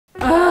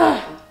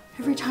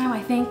Every time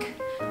I think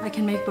I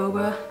can make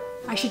boba,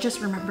 I should just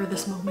remember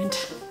this moment.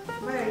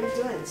 What are you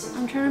doing?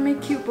 I'm trying to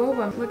make cute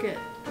boba. Look it.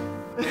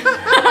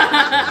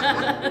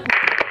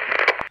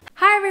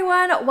 Hi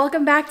everyone,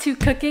 welcome back to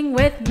Cooking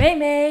with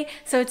Meimei.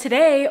 So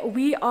today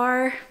we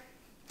are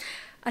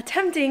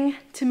attempting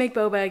to make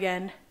boba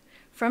again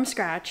from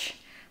scratch.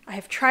 I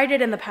have tried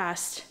it in the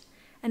past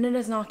and it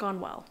has not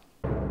gone well.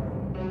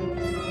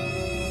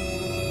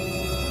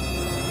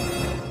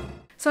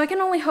 So I can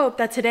only hope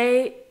that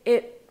today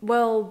it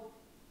will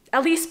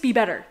at least be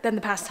better than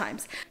the past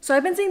times. So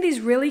I've been seeing these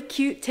really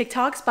cute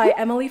TikToks by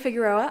Emily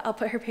Figueroa. I'll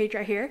put her page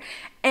right here.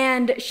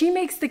 And she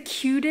makes the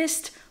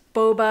cutest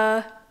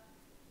boba.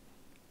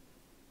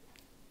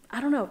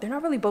 I don't know, they're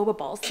not really boba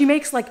balls. She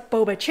makes like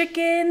boba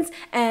chickens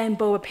and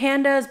boba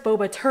pandas,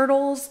 boba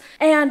turtles,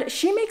 and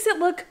she makes it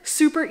look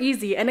super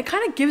easy. And it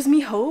kind of gives me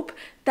hope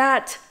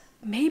that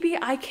maybe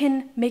I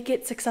can make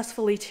it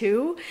successfully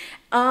too.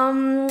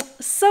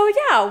 So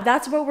yeah,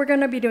 that's what we're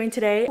gonna be doing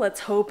today. Let's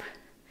hope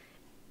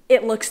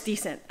it looks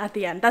decent at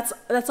the end. That's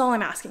all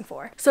I'm asking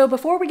for. So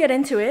before we get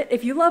into it,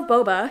 if you love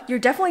boba, you're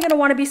definitely gonna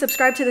wanna be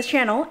subscribed to this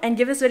channel and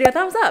give this video a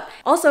thumbs up.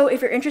 Also,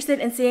 if you're interested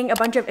in seeing a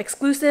bunch of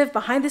exclusive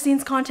behind the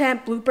scenes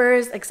content,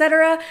 bloopers,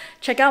 etc.,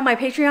 check out my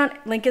Patreon,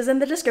 link is in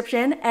the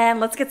description, and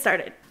let's get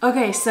started.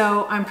 Okay,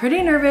 so I'm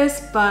pretty nervous,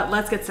 but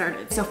let's get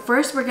started. So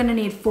first we're gonna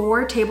need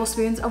 4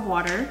 tablespoons of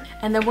water,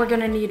 and then we're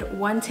gonna need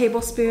 1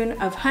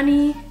 tablespoon of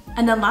honey,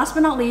 and then last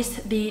but not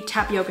least, the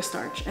tapioca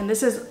starch. And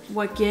this is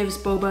what gives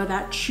boba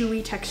that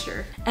chewy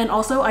texture. And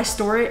also I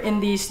store it in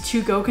these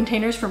to-go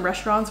containers from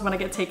restaurants when I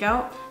get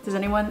takeout. Does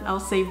anyone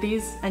else save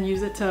these and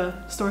use it to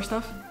store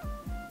stuff?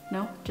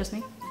 No, just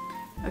me?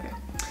 Okay.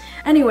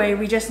 Anyway,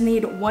 we just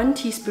need 1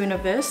 teaspoon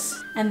of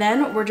this, and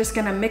then we're just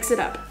gonna mix it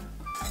up.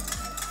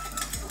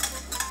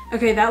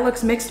 Okay, that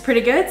looks mixed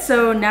pretty good.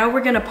 So now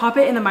we're gonna pop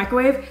it in the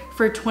microwave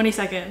for 20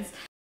 seconds.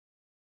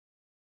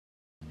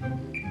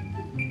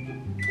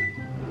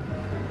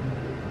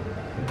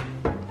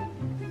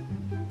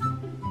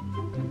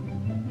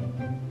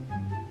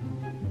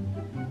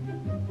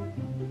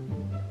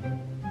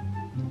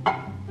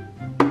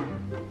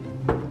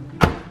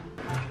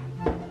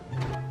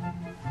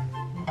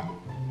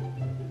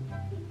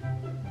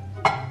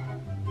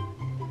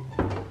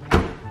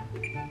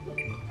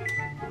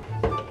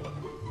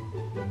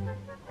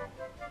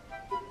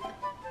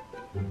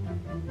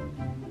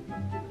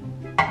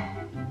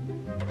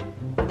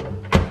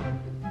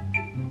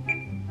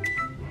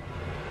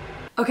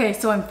 Okay,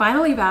 so I'm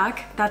finally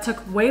back. That took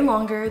way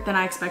longer than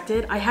I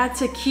expected. I had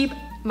to keep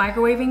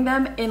microwaving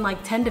them in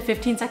like 10 to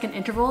 15 second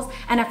intervals.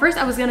 And at first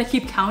I was gonna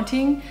keep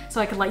counting so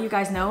I could let you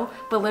guys know,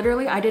 but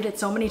literally I did it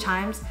so many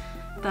times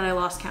that I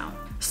lost count.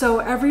 So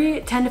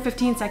every 10 to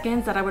 15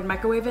 seconds that I would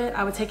microwave it,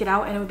 I would take it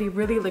out and it would be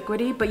really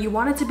liquidy, but you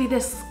want it to be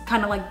this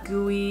kind of like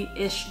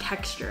gooey-ish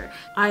texture.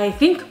 I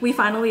think we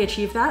finally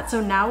achieved that. So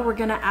now we're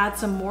gonna add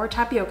some more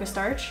tapioca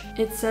starch.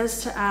 It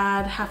says to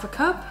add 1/2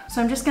 cup.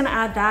 So I'm just gonna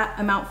add that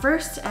amount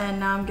first,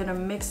 and now I'm gonna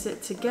mix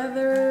it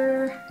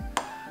together.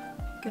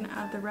 I'm gonna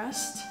add the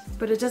rest,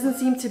 but it doesn't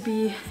seem to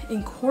be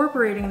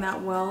incorporating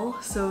that well.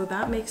 So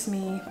that makes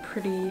me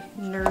pretty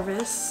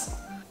nervous.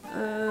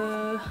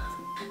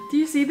 Do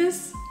you see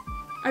this?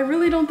 I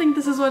really don't think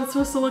this is what it's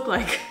supposed to look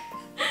like.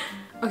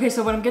 Okay,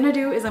 so what I'm gonna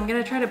do is I'm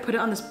gonna try to put it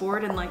on this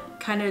board and like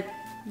kind of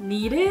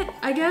knead it,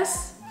 I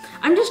guess.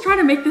 I'm just trying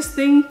to make this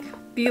thing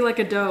be like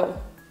a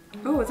dough.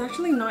 Oh, it's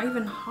actually not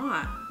even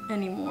hot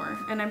anymore.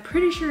 And I'm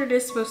pretty sure it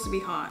is supposed to be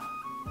hot.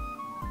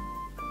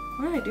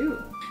 What did I do?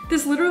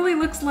 This literally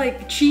looks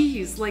like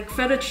cheese, like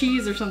feta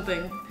cheese or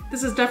something.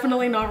 This is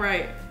definitely not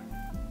right.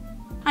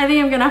 I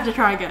think I'm gonna have to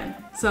try again.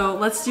 So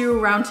let's do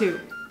round 2.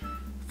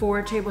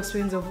 4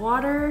 tablespoons of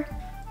water,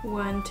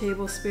 1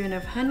 tablespoon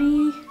of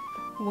honey,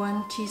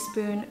 1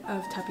 teaspoon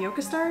of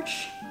tapioca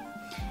starch,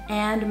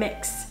 and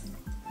mix.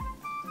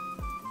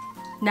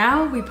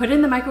 Now we put it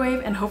in the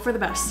microwave and hope for the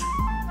best.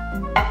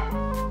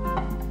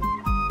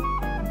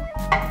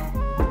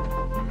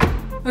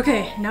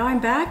 Okay, now I'm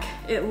back.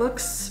 It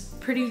looks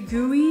pretty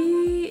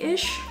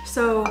gooey-ish.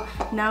 So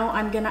now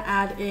I'm gonna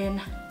add in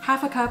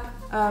 1/2 cup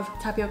of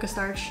tapioca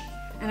starch.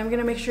 And I'm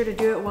gonna make sure to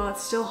do it while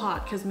it's still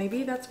hot, because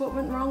maybe that's what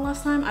went wrong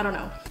last time. I don't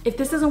know. If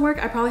this doesn't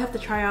work, I probably have to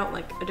try out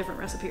like a different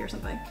recipe or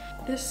something.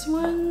 This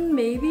one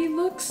maybe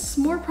looks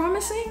more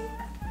promising.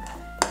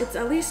 It's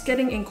at least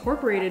getting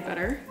incorporated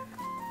better.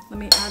 Let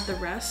me add the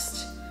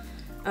rest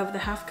of the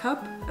 1/2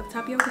 cup of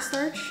tapioca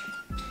starch.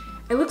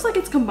 It looks like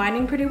it's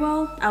combining pretty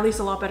well, at least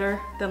a lot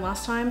better than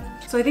last time.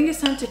 So I think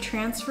it's time to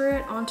transfer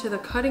it onto the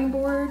cutting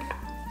board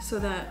so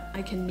that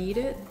I can knead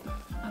it.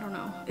 I don't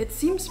know. It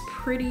seems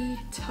pretty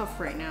tough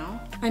right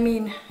now. I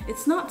mean,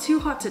 it's not too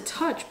hot to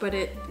touch, but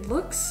it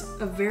looks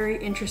a very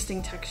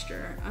interesting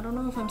texture. I don't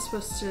know if I'm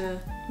supposed to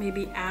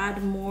maybe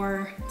add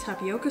more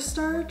tapioca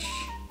starch.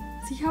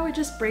 See how it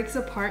just breaks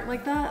apart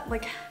like that?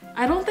 Like,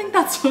 I don't think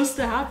that's supposed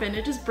to happen.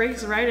 It just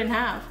breaks right in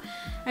half.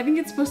 I think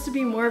it's supposed to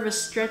be more of a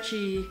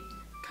stretchy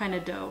kind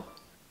of dough.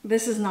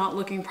 This is not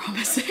looking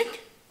promising.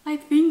 I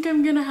think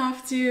I'm gonna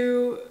have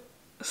to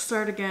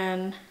start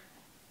again.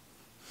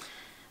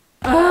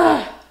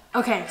 Ugh.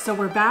 Okay, so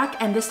we're back,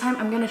 and this time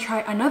I'm gonna try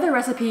another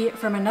recipe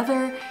from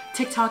another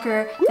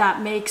TikToker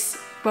that makes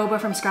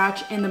boba from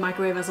scratch in the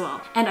microwave as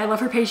well. And I love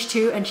her page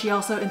too, and she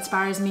also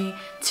inspires me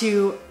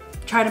to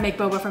try to make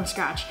boba from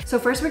scratch. So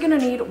first we're gonna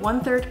need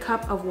 1/3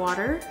 cup of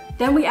water.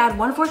 Then we add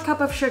 1/4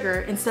 cup of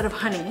sugar instead of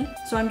honey.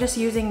 So I'm just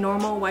using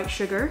normal white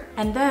sugar.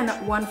 And then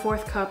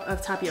 1/4 cup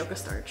of tapioca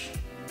starch.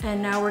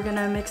 And now we're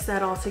gonna mix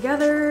that all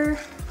together.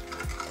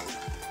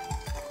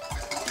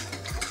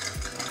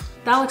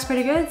 That looks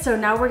pretty good. So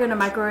now we're gonna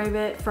microwave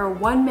it for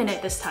 1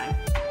 minute this time.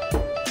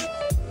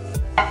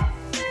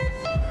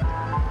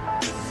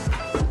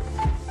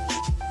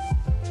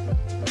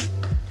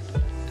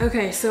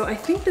 Okay, so I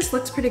think this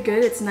looks pretty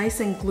good. It's nice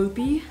and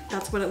gloopy.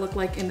 That's what it looked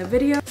like in the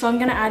video. So I'm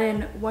gonna add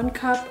in 1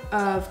 cup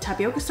of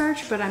tapioca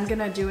starch, but I'm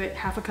gonna do it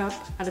half a cup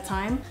at a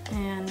time.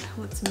 And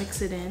let's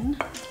mix it in.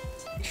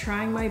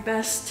 Trying my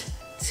best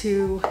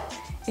to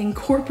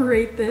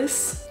incorporate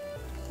this.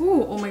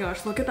 Ooh, oh my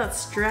gosh, look at that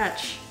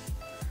stretch.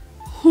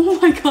 Oh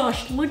my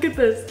gosh, look at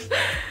this.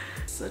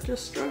 Such a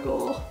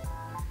struggle.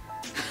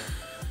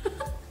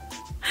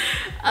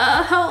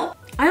 Help.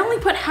 I only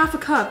put half a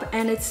cup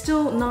and it's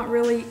still not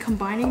really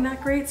combining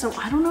that great, so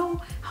I don't know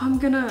how I'm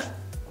gonna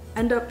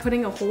end up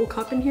putting a whole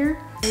cup in here.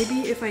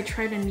 Maybe if I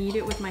try to knead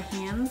it with my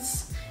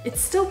hands. It's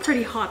still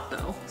pretty hot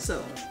though,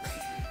 so.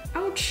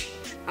 Ouch,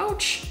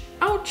 ouch,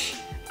 ouch,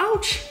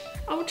 ouch,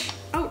 ouch,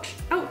 ouch,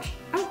 ouch,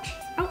 ouch,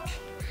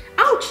 ouch,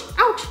 ouch,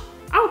 ouch,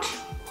 ouch.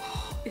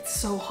 Oh, it's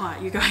so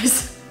hot, you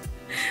guys.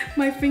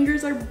 My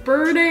fingers are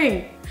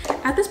burning.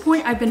 At this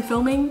point, I've been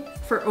filming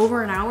for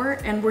over an hour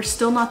and we're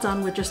still not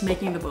done with just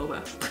making the boba.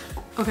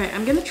 Okay,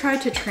 I'm gonna try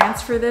to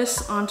transfer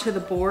this onto the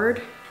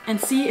board and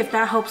see if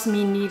that helps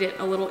me knead it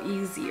a little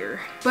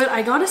easier. But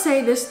I gotta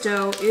say this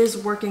dough is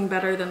working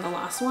better than the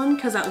last one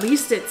because at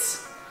least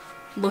it's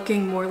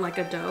looking more like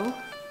a dough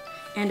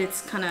and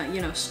it's kind of,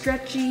 you know,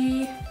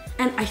 stretchy.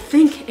 And I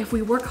think if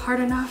we work hard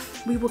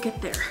enough, we will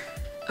get there.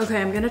 Okay,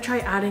 I'm gonna try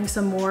adding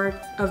some more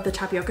of the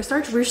tapioca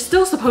starch. We're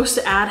still supposed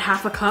to add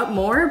half a cup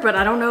more, but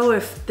I don't know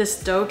if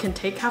this dough can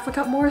take half a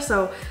cup more,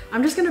 so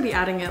I'm just gonna be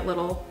adding it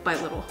little by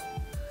little.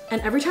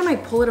 And every time I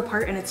pull it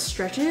apart and it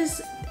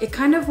stretches, it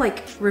kind of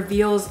like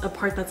reveals a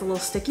part that's a little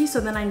sticky, so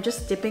then I'm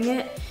just dipping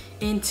it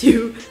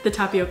into the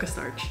tapioca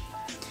starch.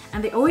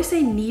 And they always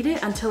say knead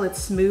it until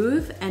it's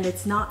smooth and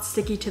it's not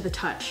sticky to the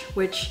touch,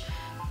 which,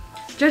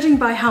 judging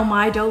by how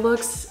my dough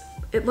looks,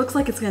 it looks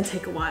like it's gonna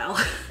take a while.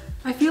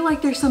 I feel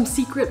like there's some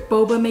secret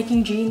boba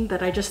making gene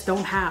that I just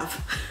don't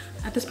have.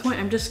 At this point,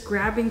 I'm just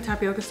grabbing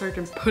tapioca starch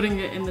and putting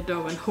it in the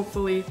dough and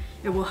hopefully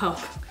it will help.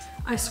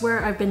 I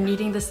swear I've been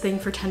kneading this thing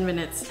for 10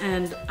 minutes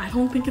and I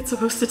don't think it's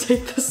supposed to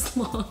take this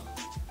long.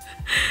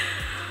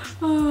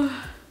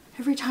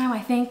 Every time I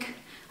think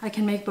I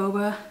can make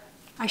boba,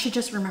 I should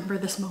just remember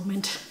this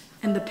moment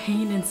and the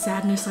pain and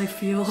sadness I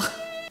feel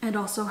and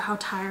also how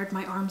tired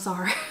my arms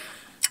are.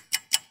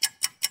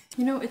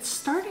 You know, it's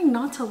starting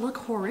not to look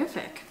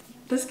horrific.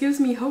 This gives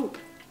me hope.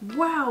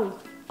 Wow.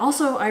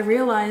 Also, I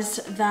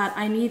realized that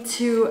I need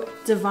to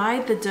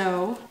divide the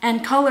dough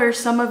and color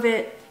some of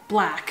it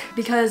black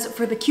because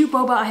for the cute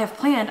boba I have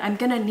planned, I'm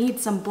gonna need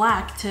some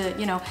black to,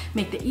 you know,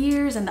 make the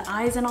ears and the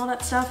eyes and all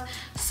that stuff.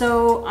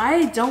 So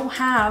I don't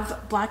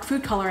have black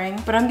food coloring,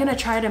 but I'm gonna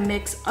try to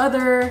mix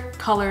other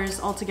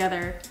colors all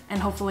together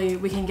and hopefully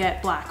we can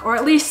get black, or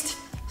at least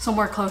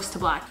somewhere close to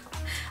black.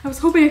 I was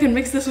hoping I could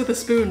mix this with a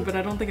spoon, but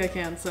I don't think I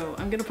can, so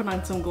I'm gonna put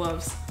on some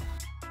gloves.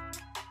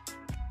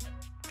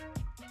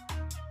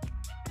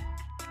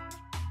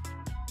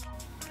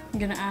 I'm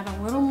gonna add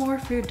a little more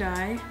food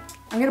dye.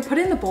 I'm gonna put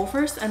it in the bowl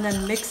first and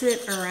then mix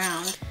it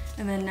around.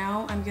 And then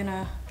now I'm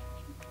gonna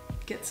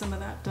get some of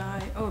that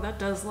dye. Oh, that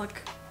does look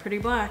pretty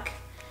black.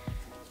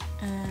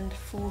 And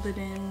fold it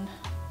in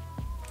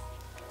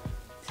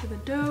to the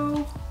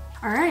dough.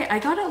 All right, I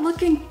got it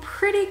looking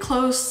pretty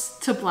close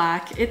to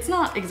black. It's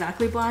not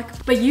exactly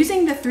black, but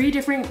using the 3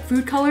 different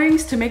food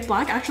colorings to make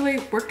black actually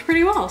worked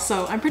pretty well.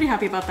 So I'm pretty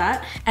happy about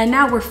that. And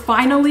now we're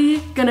finally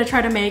gonna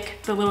try to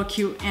make the little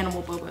cute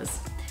animal bobas.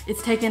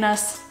 It's taken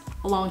us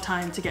a long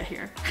time to get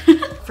here.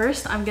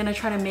 First, I'm gonna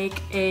try to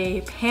make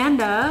a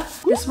panda.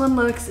 This one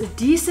looks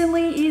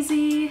decently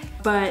easy,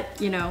 but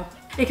you know,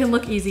 it can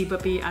look easy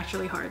but be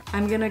actually hard.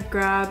 I'm gonna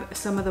grab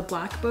some of the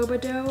black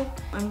boba dough.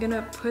 I'm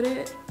gonna put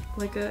it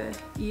like a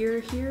ear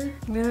here.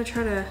 I'm gonna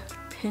try to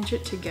pinch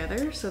it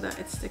together so that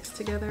it sticks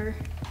together.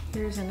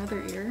 Here's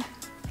another ear.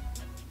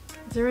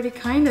 It's already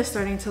kind of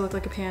starting to look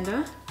like a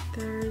panda.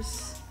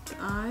 There's the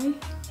eye.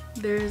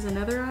 There's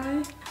another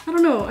eye. I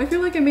don't know, I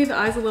feel like I made the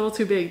eyes a little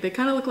too big. They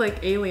kind of look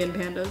like alien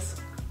pandas.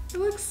 It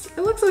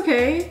looks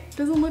okay.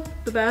 Doesn't look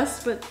the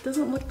best, but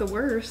doesn't look the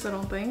worst, I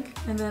don't think.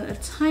 And then a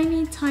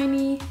tiny,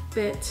 tiny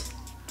bit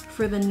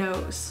for the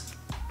nose.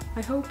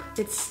 I hope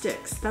it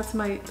sticks. That's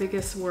my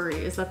biggest worry,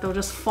 is that they'll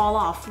just fall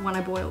off when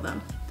I boil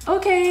them.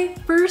 Okay,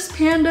 first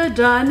panda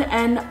done,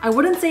 and I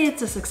wouldn't say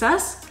it's a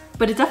success,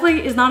 but it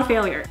definitely is not a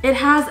failure. It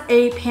has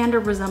a panda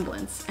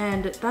resemblance,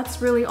 and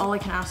that's really all I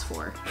can ask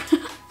for.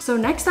 So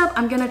next up,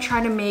 I'm gonna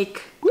try to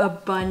make a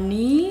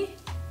bunny.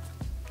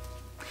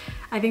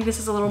 I think this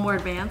is a little more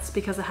advanced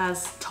because it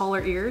has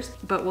taller ears,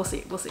 but we'll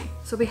see, we'll see.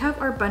 So we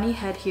have our bunny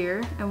head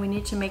here and we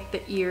need to make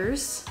the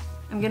ears.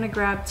 I'm gonna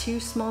grab 2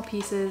 small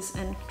pieces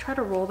and try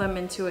to roll them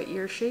into an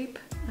ear shape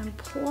and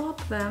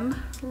plop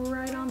them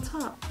right on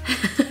top.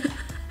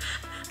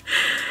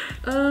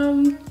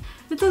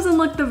 It doesn't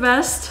look the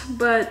best,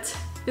 but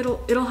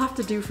it'll have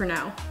to do for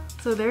now.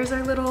 So there's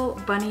our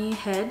little bunny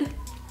head.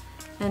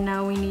 And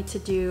now we need to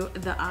do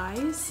the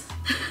eyes.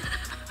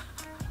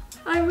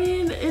 I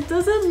mean, it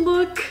doesn't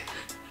look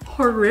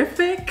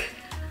horrific.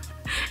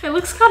 It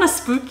looks kind of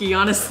spooky,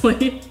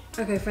 honestly.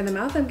 Okay, for the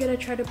mouth, I'm gonna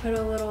try to put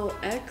a little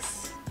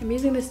X. I'm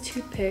using this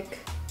toothpick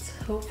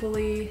to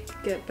hopefully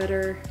get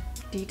better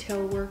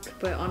detail work,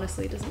 but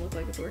honestly, it doesn't look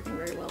like it's working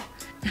very well.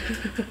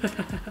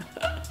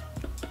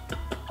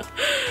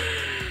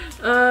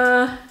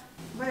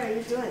 What are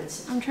you doing?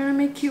 I'm trying to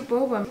make cute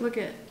boba. Look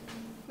at.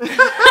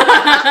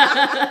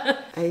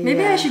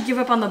 Maybe I should give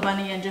up on the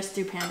bunny and just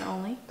do panda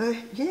only.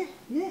 Yeah.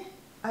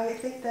 I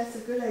think that's a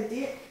good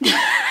idea.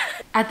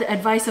 At the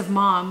advice of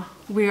mom,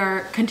 we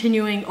are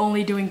continuing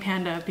only doing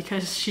panda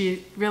because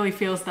she really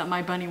feels that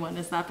my bunny one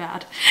is that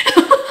bad.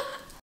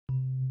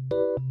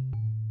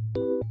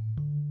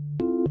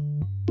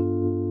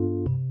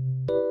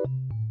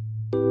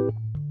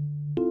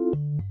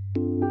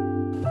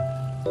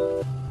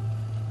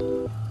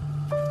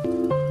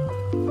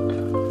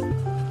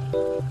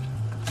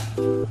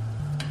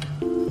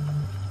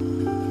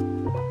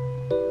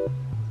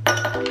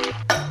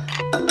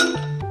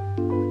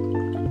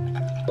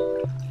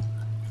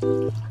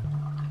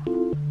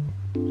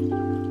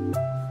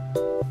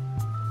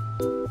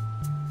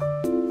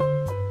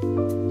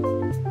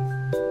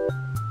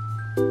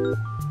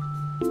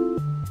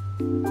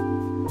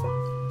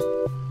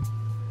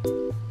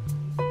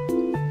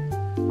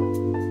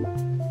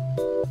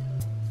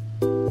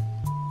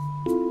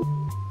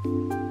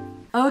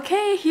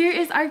 Okay, here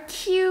is our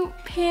cute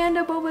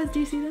panda bobas. Do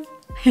you see them?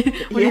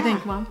 What do you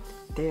think, Mom?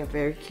 They are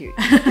very cute.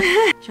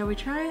 Shall we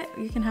try it?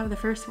 You can have the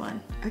first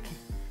one. Okay.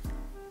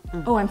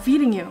 Oh, I'm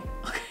feeding you.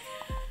 Okay.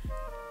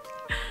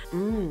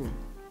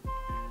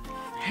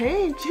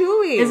 Hey,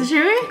 chewy. Is it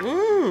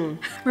chewy?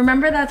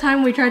 Remember that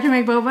time we tried to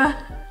make boba?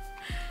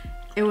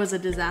 It was a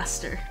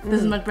disaster.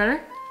 This is much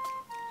better?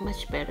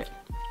 Much better.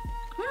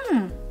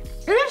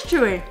 It is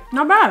chewy.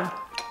 Not bad.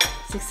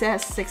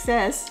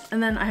 Success.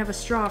 And then I have a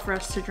straw for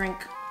us to drink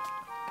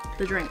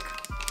the drink.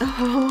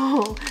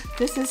 Oh,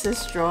 this is a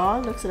straw.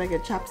 Looks like a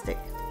chopstick.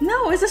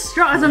 No, it's a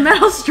straw. It's a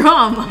metal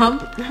straw, Mom.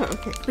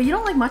 Okay. But you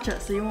don't like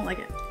matcha, so you won't like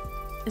it.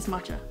 It's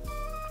matcha.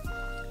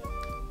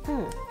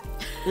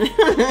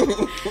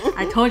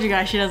 I told you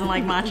guys she doesn't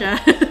like matcha.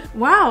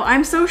 Wow,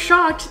 I'm so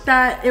shocked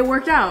that it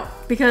worked out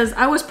because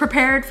I was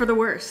prepared for the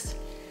worst.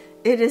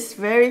 It is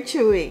very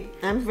chewy.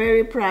 I'm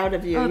very proud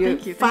of you. Oh,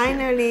 thank you.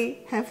 Finally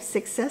have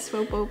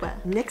successful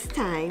boba. Next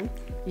time,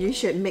 you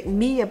should make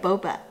me a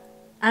boba.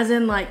 As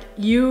in like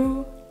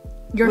your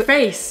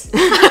face.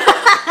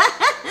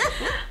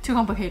 Too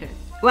complicated.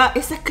 Well,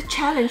 it's a good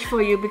challenge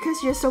for you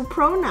because you're so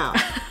pro now.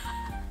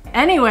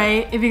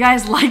 Anyway, if you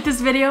guys like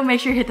this video, make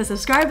sure you hit the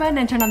subscribe button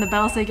and turn on the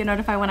bell so you get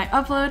notified when I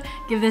upload.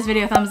 Give this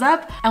video a thumbs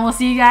up and we'll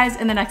see you guys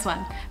in the next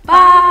one.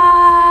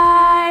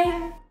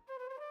 Bye!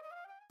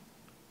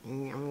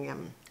 Yum,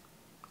 yum.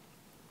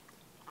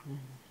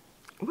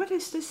 What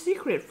is the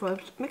secret for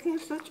making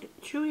such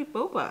chewy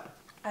boba?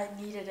 I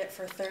needed it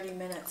for 30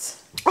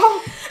 minutes.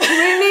 Oh,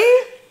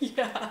 really?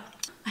 Yeah.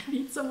 I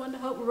need someone to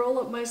help roll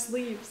up my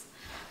sleeves.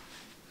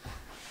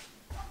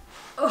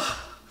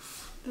 Oh,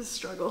 this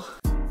struggle.